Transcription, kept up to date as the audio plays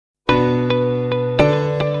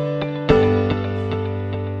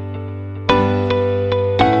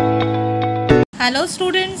Hello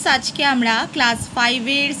students, আজকে আমরা class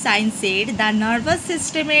 5-এর সায়েন্সের দ্য নার্ভাস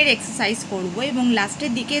সিস্টেমের এক্সারসাইজ করব এবং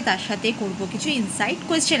লাস্টের দিকে তার সাথে করব কিছু ইনসাইট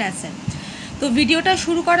কোয়েশ্চেন অ্যান্সার। তো ভিডিওটা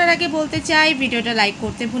শুরু করার আগে বলতে চাই, ভিডিওটা লাইক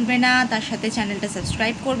করতে ভুলবে না, তার সাথে চ্যানেলটা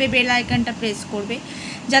সাবস্ক্রাইব করবে, বেল আইকনটা প্রেস করবে,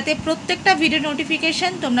 যাতে প্রত্যেকটা ভিডিও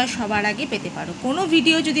নোটিফিকেশান তোমরা সবার আগে পেতে পারো। কোনো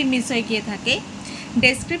ভিডিও যদি মিস হয়ে গিয়ে থাকে,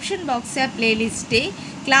 ডেসক্রিপশন বক্সে প্লেলিস্টে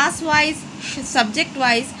ক্লাস ওয়াইজ সাবজেক্ট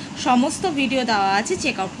ওয়াইজ সমস্ত ভিডিও দেওয়া আছে,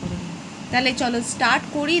 চেক আউট করে নিন। তাহলে চলো স্টার্ট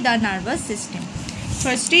করি দ্য নার্ভাস সিস্টেম।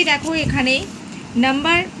 ফার্স্টেই দেখো এখানে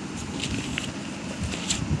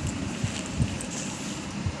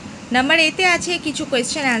নাম্বার এতে আছে কিছু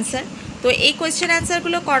কোয়েশ্চেন অ্যান্সার। তো এই কোয়েশ্চেন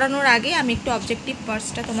অ্যান্সারগুলো করানোর আগে আমি একটু অবজেক্টিভ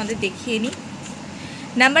পার্টসটা তোমাদের দেখিয়ে নিই।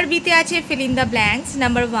 নাম্বার বিতে আছে fill in the blanks.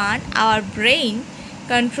 Number 1, hour brain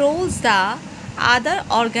controls the other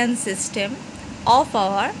organ system of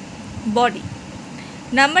our body.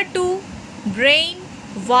 Number 2, brain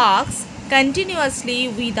works continuously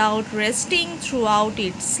without resting throughout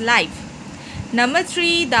its life. Number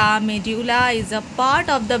 3, the medulla is a part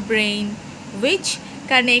of the brain which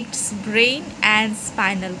connects brain and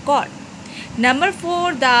spinal cord. Number 4,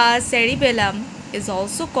 the cerebellum is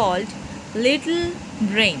also called little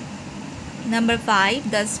brain. Number 5,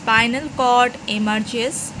 the spinal cord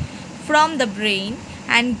emerges from the brain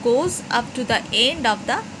and goes up to the end of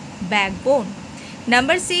the backbone.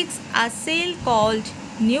 Number 6, a cell called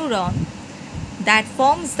neuron that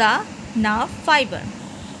forms the nerve fiber.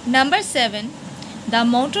 Number 7, the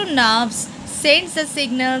motor nerves sends the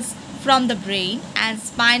signals from the brain and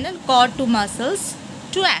spinal cord to muscles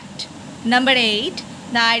to act. Number 8,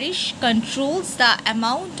 the iris controls the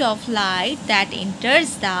amount of light that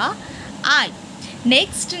enters the eye.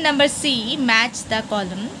 Next, number C, match the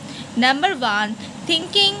column. Number 1,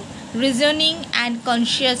 thinking, reasoning and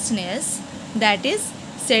consciousness, that is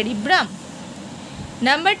cerebrum.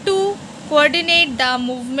 Number 2, coordinate the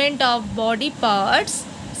movement of body parts,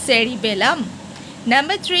 cerebellum.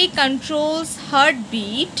 Number 3, controls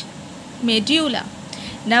heartbeat, medulla.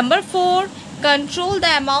 Number 4, control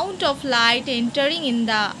the amount of light entering in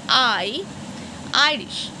the eye,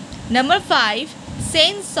 iris. Number 5,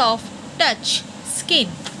 sense of touch, skin.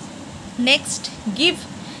 Next, give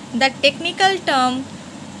the technical term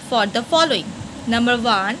for the following. Number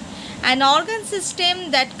 1, an organ system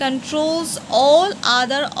that controls all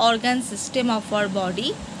other organ system of our body,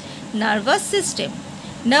 nervous system.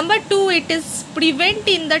 Number 2, it is prevent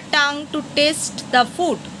in the tongue to taste the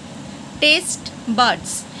food, taste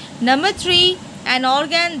buds. Number 3, an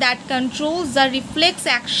organ that controls the reflex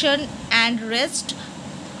action and rest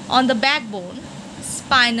on the backbone,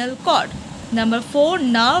 spinal cord. Number 4,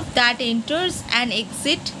 nerve that enters and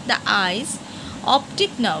exit the eyes,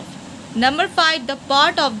 optic nerve. Number 5, the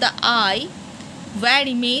part of the eye where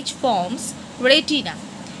image forms, retina.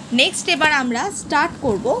 Next এবার আমরা start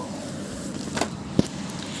করব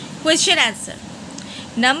question answer.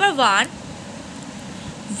 Number 1,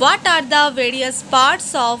 what are the various parts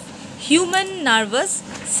of human nervous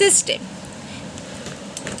system?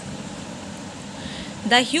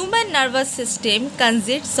 The human nervous system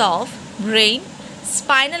consists of brain,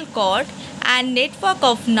 spinal cord and network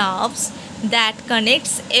of nerves that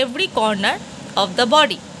connects every corner of the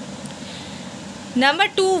body. Number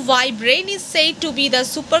 2, why brain is said to be the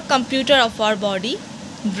supercomputer of our body?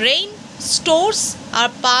 Brain stores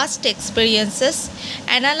our past experiences,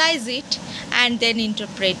 analyze it and then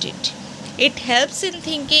interpret it. It helps in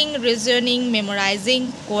thinking, reasoning, memorizing,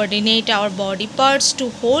 coordinate our body parts to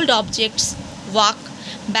hold objects, walk,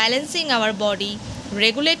 balancing our body,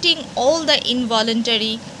 regulating all the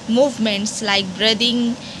involuntary movements like breathing,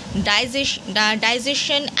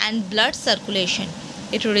 digestion and blood circulation.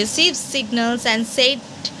 It receives signals and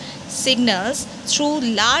sends signals through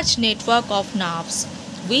large network of nerves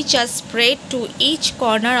which are spread to each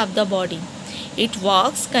corner of the body. It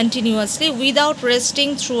works continuously without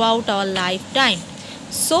resting throughout our lifetime.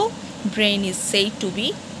 So, brain is said to be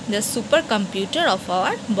the supercomputer of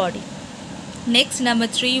our body. Next, number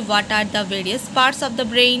 3, what are the various parts of the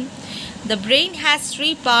brain? The brain has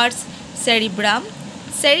 3 parts, cerebrum,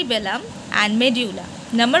 cerebellum and medulla.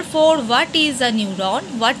 Number 4, what is a neuron?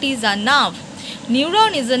 What is a nerve?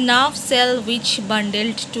 Neuron is a nerve cell which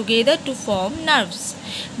bundled together to form nerves.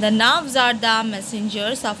 The nerves are the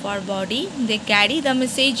messengers of our body. They carry the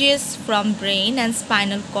messages from brain and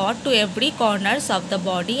spinal cord to every corners of the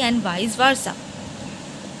body and vice versa.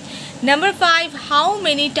 Number 5, how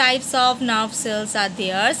many types of nerve cells are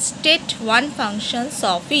there? State one functions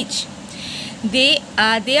of each.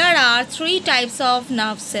 There are 3 types of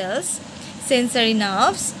nerve cells. Sensory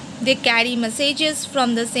nerves, they carry messages from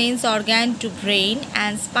the sense organ to brain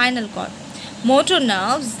and spinal cord. Motor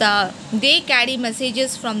nerves, they carry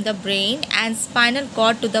messages from the brain and spinal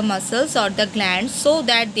cord to the muscles or the glands so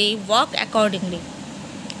that they work accordingly.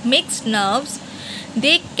 Mixed nerves,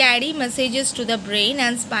 they carry messages to the brain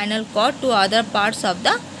and spinal cord to other parts of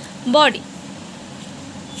the body.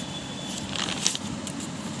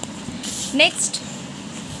 Next,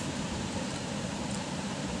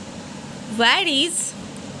 where is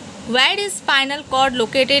spinal cord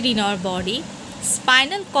located in our body?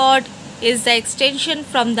 Spinal cord is the extension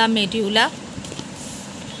from the medulla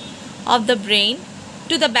of the brain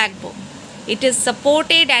to the backbone. It is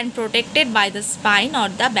supported and protected by the spine or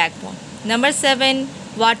the backbone. Number 7.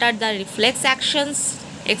 What are the reflex actions?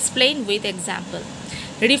 Explain with example.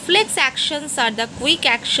 Reflex actions are the quick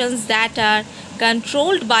actions that are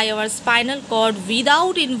controlled by our spinal cord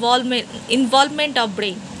without involvement of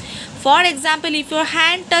brain. For example, if your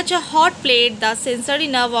hand touch a hot plate, the sensory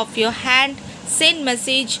nerve of your hand send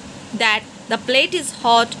message that the plate is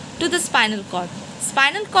hot to the spinal cord.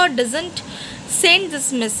 Spinal cord doesn't send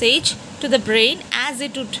this message to the brain as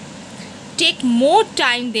it would take more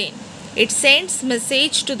time then. It sends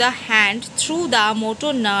message to the hand through the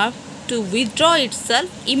motor nerve to withdraw itself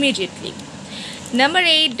immediately. Number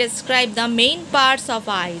 8. Describe the main parts of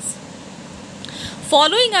eyes.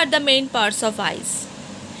 Following are the main parts of eyes.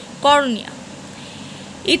 Cornea.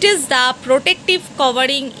 It is the protective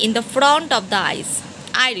covering in the front of the eyes.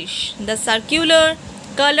 Iris. The circular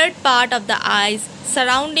colored part of the eyes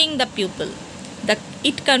surrounding the pupil.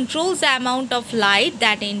 It controls the amount of light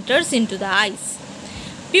that enters into the eyes.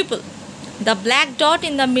 Pupil. The black dot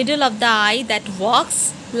in the middle of the eye that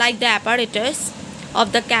works like the apparatus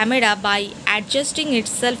of the camera by adjusting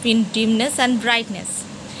itself in dimness and brightness.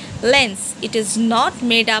 Lens. It is not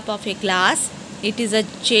made up of a glass. It is a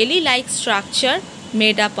jelly-like structure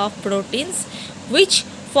made up of proteins which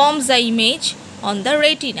forms the image on the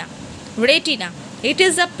retina. Retina. It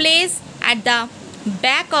is a place at the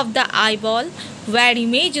back of the eyeball where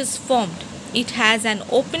image is formed. It has an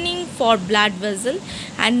opening for blood vessel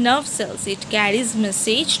and nerve cells. It carries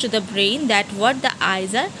message to the brain that what the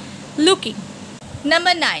eyes are looking.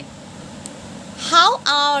 Number 9. How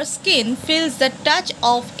our skin feels the touch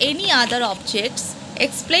of any other objects.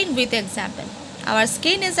 Explain with example. Our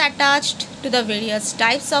skin is attached to the various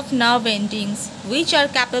types of nerve endings which are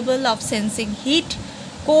capable of sensing heat,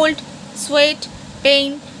 cold, sweat,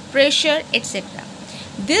 pain, pressure, etc.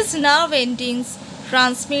 These nerve endings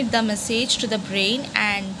transmit the message to the brain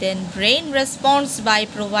and then brain responds by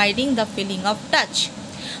providing the feeling of touch.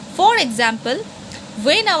 For example,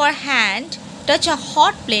 when our hand touch a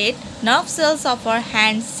hot plate, nerve cells of our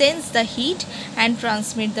hand sense the heat and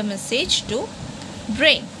transmit the message to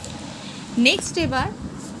brain. Next এবার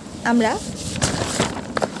আমরা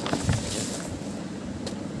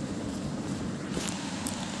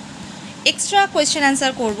extra question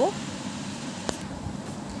answer করব.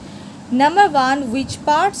 Number 1. Which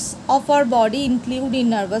parts of our body include in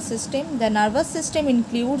nervous system? The nervous system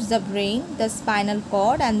includes the brain, the spinal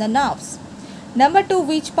cord and the nerves. Number 2.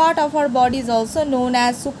 Which part of our body is also known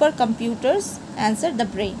as supercomputers? Answer: the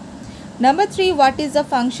brain. Number 3. What is the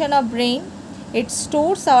function of brain? It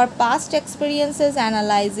stores our past experiences,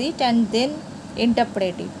 analyze it and then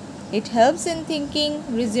interpret it. It helps in thinking,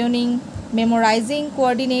 reasoning, memorizing,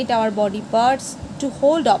 coordinate our body parts, to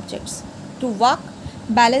hold objects, to walk,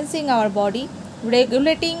 balancing our body,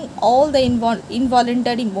 regulating all the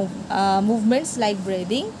involuntary movements like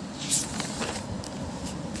breathing,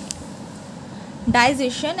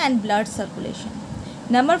 digestion and blood circulation.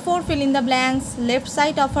 Number 4. Fill in the blanks. Left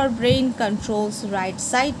side of our brain controls right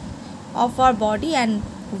side of our body and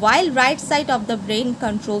while right side of the brain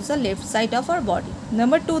controls the left side of our body.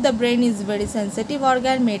 Number 2. The brain is very sensitive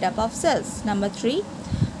organ made up of cells. Number 3.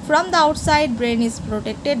 From the outside, brain is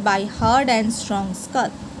protected by hard and strong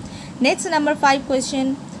skull. Next, number 5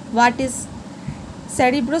 question. What is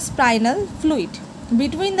cerebrospinal fluid?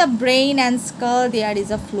 Between the brain and skull there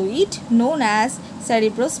is a fluid known as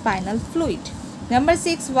cerebrospinal fluid. Number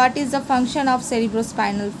 6. What is the function of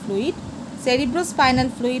cerebrospinal fluid? Cerebrospinal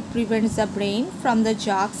fluid prevents the brain from the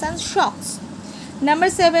jerks and shocks. Number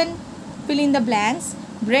 7. Fill in the blanks.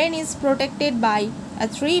 Brain is protected by a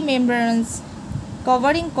 3 membranes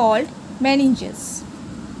covering called meninges.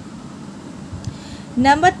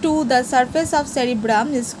 Number 2. The surface of cerebrum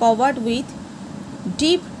is covered with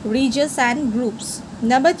deep ridges and grooves.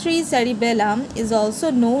 Number 3. Cerebellum is also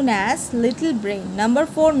known as little brain. Number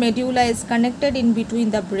 4. Medulla is connected in between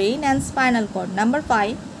the brain and spinal cord. Number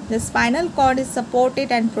 5. The spinal cord is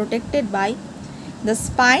supported and protected by the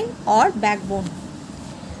spine or backbone.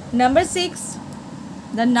 Number 6.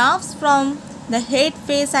 The nerves from the head,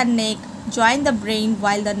 face and neck join the brain,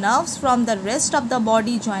 while the nerves from the rest of the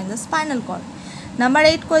body join the spinal cord. Number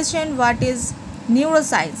 8 question, what is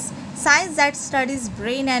neuroscience? Science that studies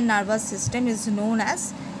brain and nervous system is known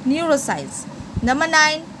as neuroscience. Number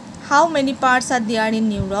 9, how many parts are there in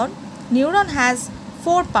neuron? Neuron has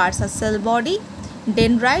 4 parts: a cell body,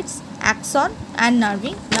 dendrites, axon and nerve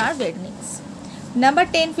endings. Number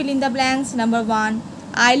 10, fill in the blanks. Number 1,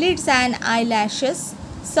 eyelids and eyelashes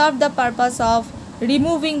serve the purpose of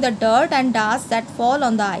removing the dirt and dust that fall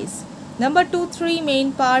on the eyes. Number 2, 3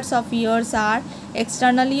 main parts of ears are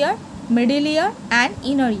external ear, middle ear and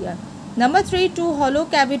inner ear. Number 3, 2 hollow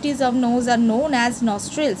cavities of nose are known as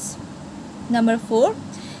nostrils. Number 4,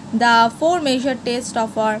 the 4 major tastes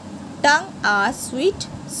of our tongue are sweet,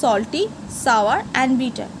 salty, sour and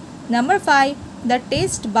bitter. Number 5, the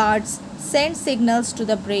taste buds send signals to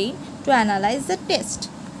the brain to analyze the taste.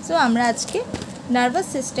 So আমরা আজকে nervous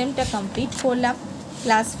সিস্টেমটা complete করলাম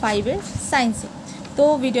class 5 এর সায়েন্সে। তো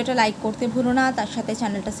ভিডিওটা like করতে ভুলো না, তার সাথে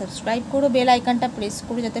চ্যানেলটা সাবস্ক্রাইব করো, বেল আইকনটা প্রেস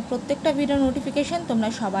করো যাতে প্রত্যেকটা ভিডিও নোটিফিকেশন তোমরা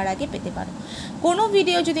সবার আগে পেতে পারো। কোনো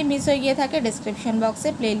ভিডিও যদি মিস হয়ে গিয়ে থাকে ডেসক্রিপশন বক্সে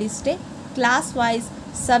প্লেলিস্টে ক্লাস ওয়াইজ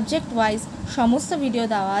সাবজেক্ট ওয়াইজ সমস্ত ভিডিও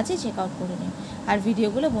দেওয়া আছে, চেক আউট করে নিও। আর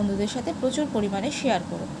ভিডিওগুলো বন্ধুদের সাথে প্রচুর পরিমাণে শেয়ার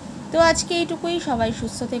করো। তো আজকে এইটুকুই, সবাই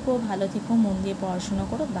সুস্থ থেকো, ভালো থেকো, মন দিয়ে পড়াশোনা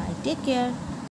করো, বাই, টেক কেয়ার।